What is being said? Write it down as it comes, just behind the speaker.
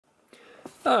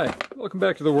Hi, welcome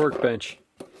back to the workbench.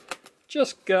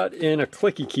 Just got in a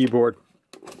clicky keyboard,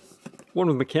 one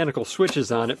with mechanical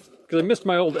switches on it, because I missed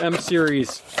my old M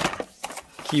series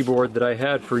keyboard that I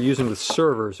had for using with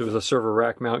servers. It was a server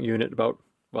rack mount unit about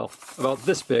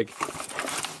this big.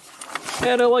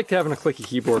 And I liked having a clicky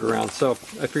keyboard around, so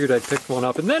I figured I'd pick one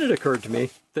up. And then it occurred to me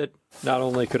that not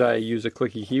only could I use a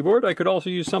clicky keyboard, I could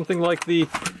also use something like the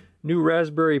new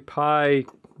Raspberry Pi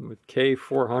with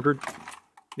K400.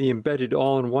 The embedded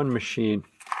all-in-one machine.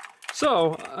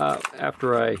 So,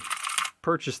 after I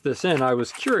purchased this I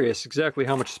was curious exactly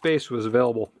how much space was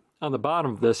available on the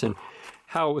bottom of this and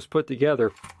how it was put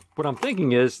together. What I'm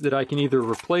thinking is that I can either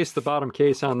replace the bottom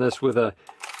case on this with a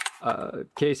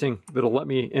casing that'll let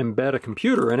me embed a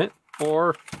computer in it,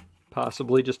 or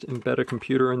possibly just embed a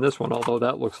computer in this one, although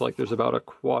that looks like there's about a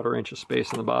 1/4 inch of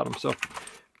space on the bottom, so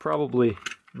probably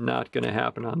not going to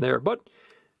happen on there. But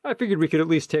I figured we could at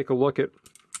least take a look at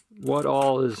what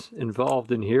all is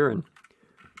involved in here and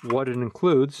what it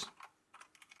includes.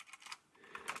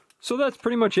 So that's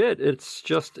pretty much it. It's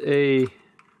just a,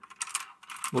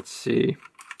 let's see,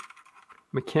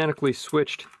 mechanically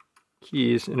switched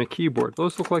keys and a keyboard.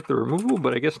 Those look like they're removable,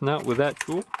 but I guess not with that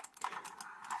tool,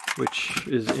 which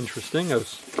is interesting. I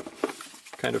was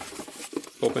kind of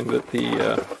hoping that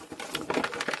the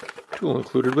tool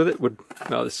included with it would,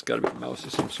 oh, this has got to be a mouse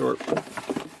of some sort.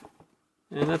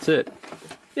 And that's it.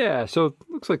 Yeah, so it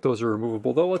looks like those are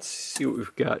removable, though. Let's see what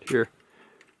we've got here.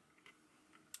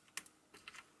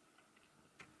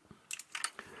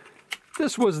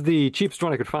 This was the cheapest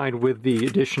one I could find with the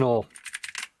additional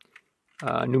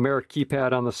numeric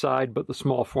keypad on the side, but the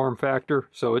small form factor.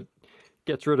 So it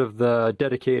gets rid of the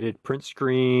dedicated print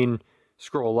screen,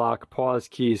 scroll lock, pause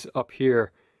keys up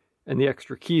here, and the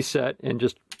extra key set, and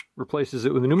just replaces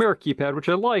it with a numeric keypad, which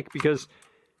I like because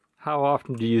how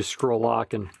often do you use scroll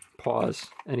lock and pause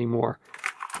anymore?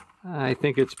 I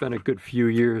think it's been a good few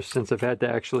years since I've had to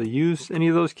actually use any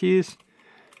of those keys.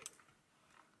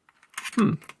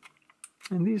 And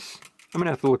these, I'm gonna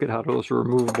have to look at how those are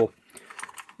removable.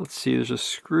 Let's see, there's a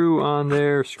screw on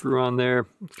there, screw on there.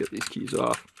 Let's get these keys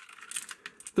off.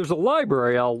 There's a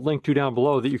library I'll link to down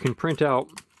below that you can print out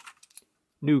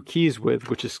new keys with,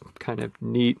 which is kind of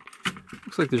neat.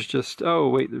 Looks like there's just, oh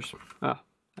wait,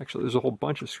 actually there's a whole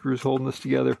bunch of screws holding this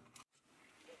together.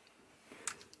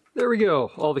 There we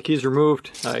go, all the keys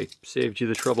removed. I saved you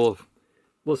the trouble of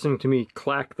listening to me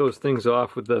clack those things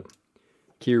off with the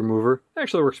key remover.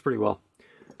 Actually works pretty well.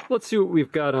 Let's see what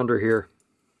we've got under here.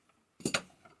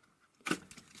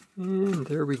 And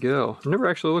there we go. I've never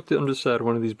actually looked at underside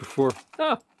one of these before.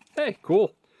 Ah, hey,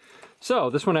 cool. So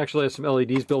this one actually has some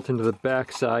LEDs built into the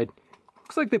back side.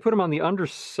 Looks like they put them on the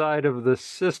underside of the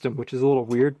system, which is a little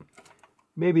weird.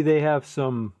 Maybe they have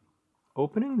some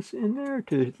openings in there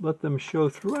to let them show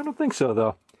through. I don't think so,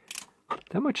 though.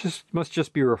 That must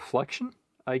just be a reflection,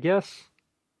 I guess,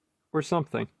 or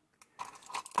something.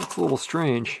 That's a little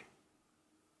strange.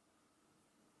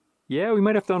 Yeah, we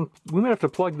might have to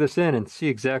plug this in and see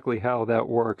exactly how that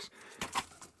works.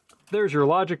 There's your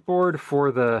logic board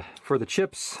for the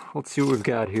chips. Let's see what we've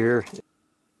got here.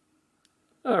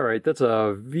 All right, that's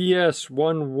a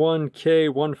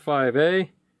VS11K15A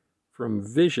from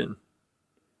Vision,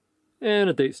 and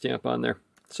a date stamp on there.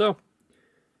 So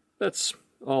that's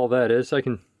all that is. I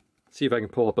can see if I can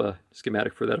pull up a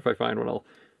schematic for that. If I find one, I'll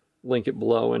link it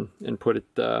below and put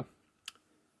it up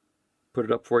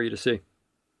for you to see.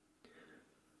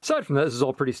 Aside from that, this is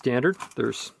all pretty standard.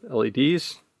 There's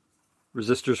LEDs,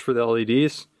 resistors for the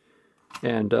LEDs,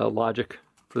 and logic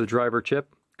for the driver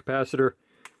chip, capacitor.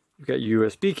 You've got your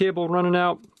USB cable running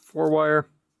out, 4-wire,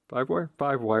 5-wire,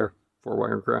 5-wire,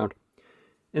 4-wire ground.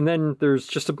 And then there's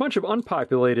just a bunch of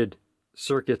unpopulated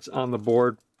circuits on the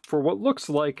board for what looks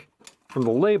like, from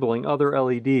the labeling, other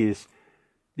LEDs,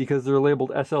 because they're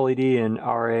labeled SLED and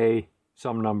RA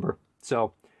some number.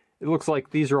 So it looks like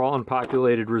these are all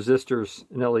unpopulated resistors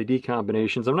and LED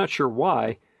combinations. I'm not sure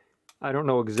why. I don't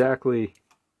know exactly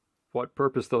what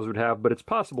purpose those would have, but it's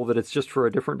possible that it's just for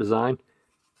a different design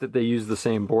that they use the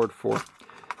same board for.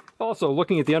 Also,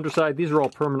 looking at the underside, these are all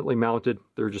permanently mounted.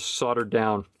 They're just soldered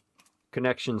down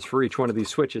connections for each one of these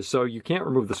switches. So you can't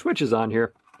remove the switches on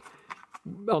here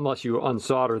unless you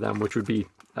unsolder them, which would be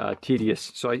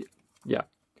tedious. So yeah,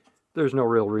 there's no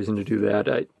real reason to do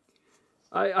that.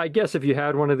 I guess if you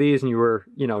had one of these and you were,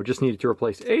 just needed to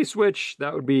replace a switch,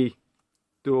 that would be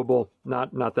doable.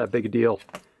 Not that big a deal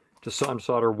to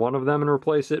unsolder one of them and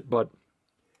replace it. But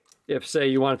if, say,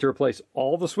 you wanted to replace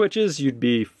all the switches, you'd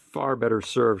be far better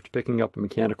served picking up a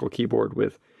mechanical keyboard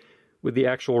with the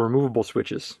actual removable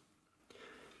switches.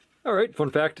 All right, fun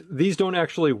fact, these don't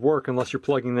actually work unless you're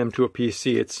plugging them to a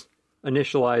PC. It's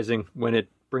initializing when it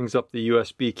brings up the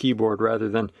USB keyboard rather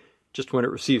than just when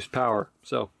it receives power.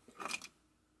 So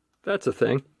that's a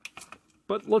thing.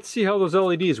 But let's see how those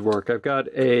LEDs work. I've got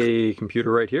a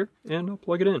computer right here, and I'll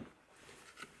plug it in.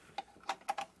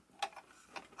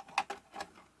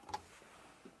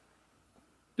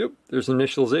 Yep, there's an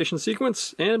initialization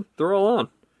sequence, and they're all on.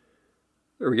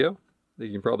 There we go.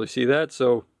 You can probably see that.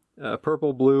 So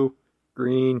purple, blue,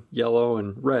 green, yellow,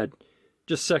 and red.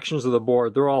 Just sections of the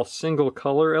board. They're all single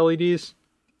color LEDs,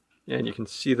 and you can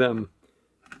see them.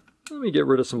 Let me get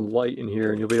rid of some light in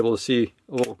here, and you'll be able to see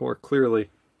a little more clearly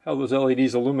how those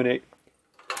LEDs illuminate.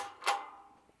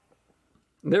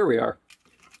 There we are.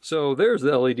 So there's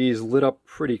the LEDs lit up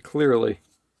pretty clearly,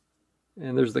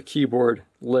 and there's the keyboard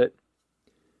lit.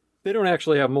 They don't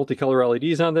actually have multicolor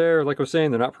LEDs on there. Like I was saying,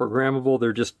 they're not programmable.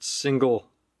 They're just single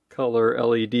color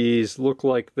LEDs. Look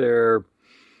like they're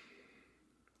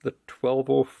the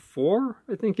 1204,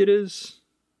 I think it is.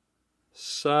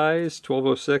 Size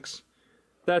 1206.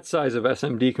 That size of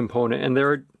SMD component. And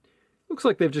they're, looks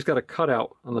like they've just got a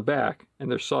cutout on the back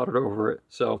and they're soldered over it.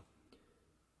 So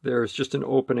there's just an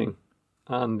opening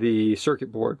on the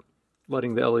circuit board,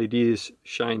 letting the LEDs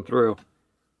shine through.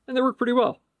 And they work pretty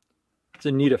well. It's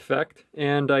a neat effect,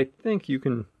 and I think you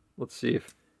can, let's see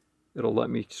if it'll let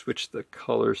me switch the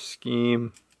color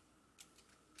scheme.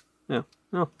 No,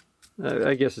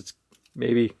 I guess it's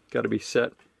maybe got to be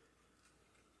set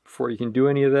before you can do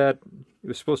any of that. It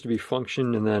was supposed to be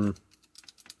function and then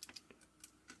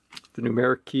the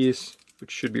numeric keys,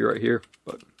 which should be right here,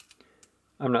 but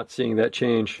I'm not seeing that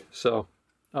change. So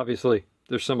obviously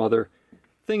there's some other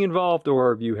thing involved,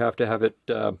 or you have to have it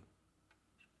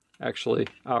actually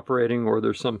operating, or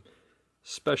there's some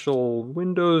special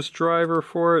Windows driver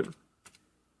for it.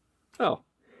 Oh,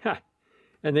 ha!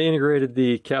 And they integrated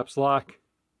the caps lock,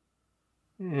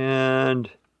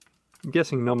 and I'm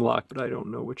guessing numlock, but I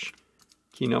don't know which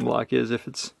key numlock is, if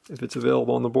it's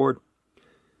available on the board.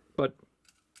 But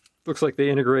looks like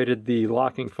they integrated the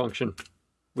locking function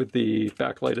with the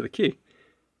backlight of the key,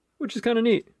 which is kind of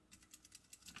neat.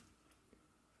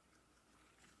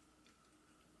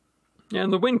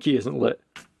 And the Win key isn't lit.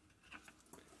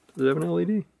 Does it have an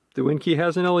LED? The Win key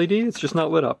has an LED, it's just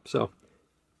not lit up, so I'm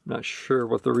not sure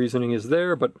what the reasoning is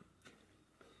there, but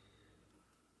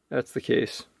that's the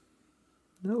case.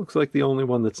 That looks like the only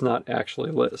one that's not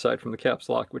actually lit, aside from the caps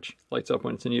lock, which lights up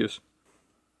when it's in use.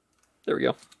 There we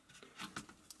go.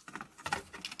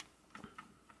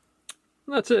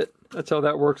 And that's it. That's how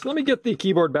that works. Let me get the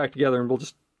keyboard back together and we'll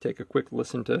just take a quick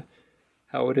listen to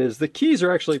how it is. The keys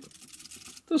are actually...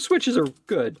 Those switches are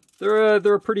good. They're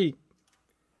a pretty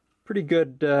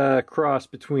good cross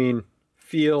between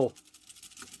feel,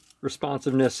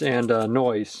 responsiveness, and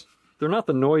noise. They're not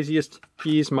the noisiest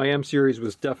keys. My M series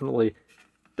was definitely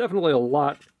a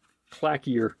lot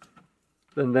clackier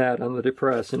than that on the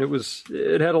depress, and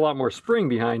it had a lot more spring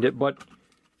behind it. But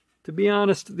to be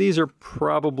honest, these are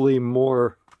probably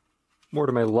more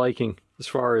to my liking as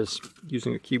far as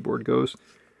using a keyboard goes.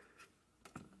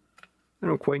 I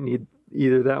don't quite need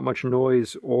either that much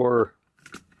noise or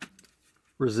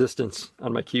resistance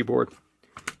on my keyboard.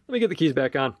 Let me get the keys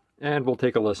back on and we'll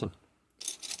take a listen.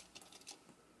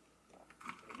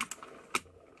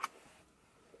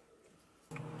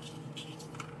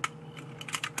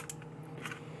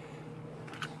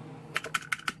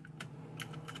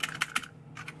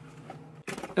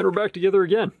 And we're back together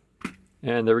again.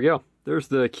 And there we go. There's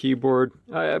the keyboard.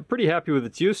 I'm pretty happy with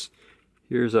its use.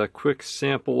 Here's a quick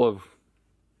sample of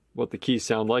what the keys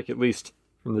sound like, at least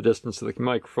from the distance of the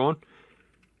microphone.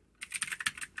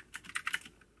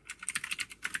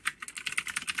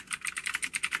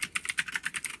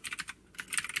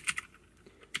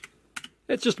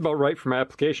 It's just about right for my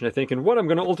application, I think, and what I'm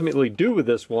going to ultimately do with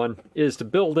this one is to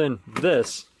build in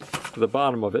this to the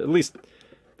bottom of it. At least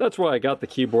that's why I got the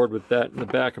keyboard, with that in the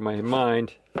back of my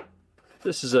mind.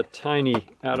 This is a tiny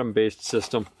Atom-based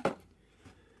system.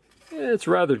 It's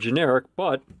rather generic,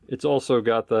 but it's also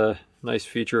got the nice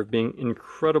feature of being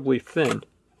incredibly thin.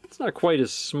 It's not quite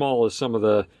as small as some of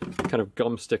the kind of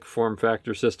gumstick form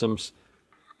factor systems.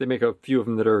 They make a few of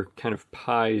them that are kind of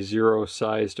Pi Zero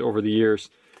sized over the years.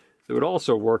 It would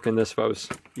also work in this if I was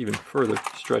even further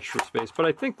stretched for space. But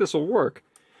I think this will work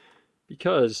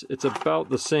because it's about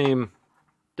the same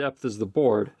depth as the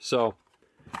board. So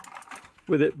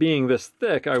with it being this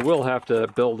thick, I will have to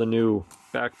build a new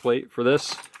backplate for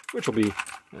this, which will be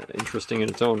interesting in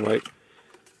its own right.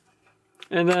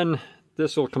 And then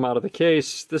this will come out of the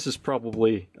case. This is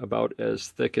probably about as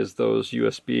thick as those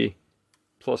USB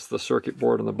plus the circuit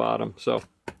board on the bottom. So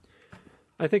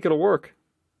I think it'll work.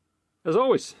 As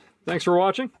always, thanks for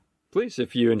watching. please,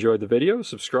 if you enjoyed the video,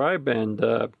 subscribe and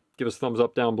give us a thumbs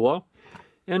up down below.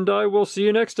 And I will see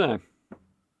you next time.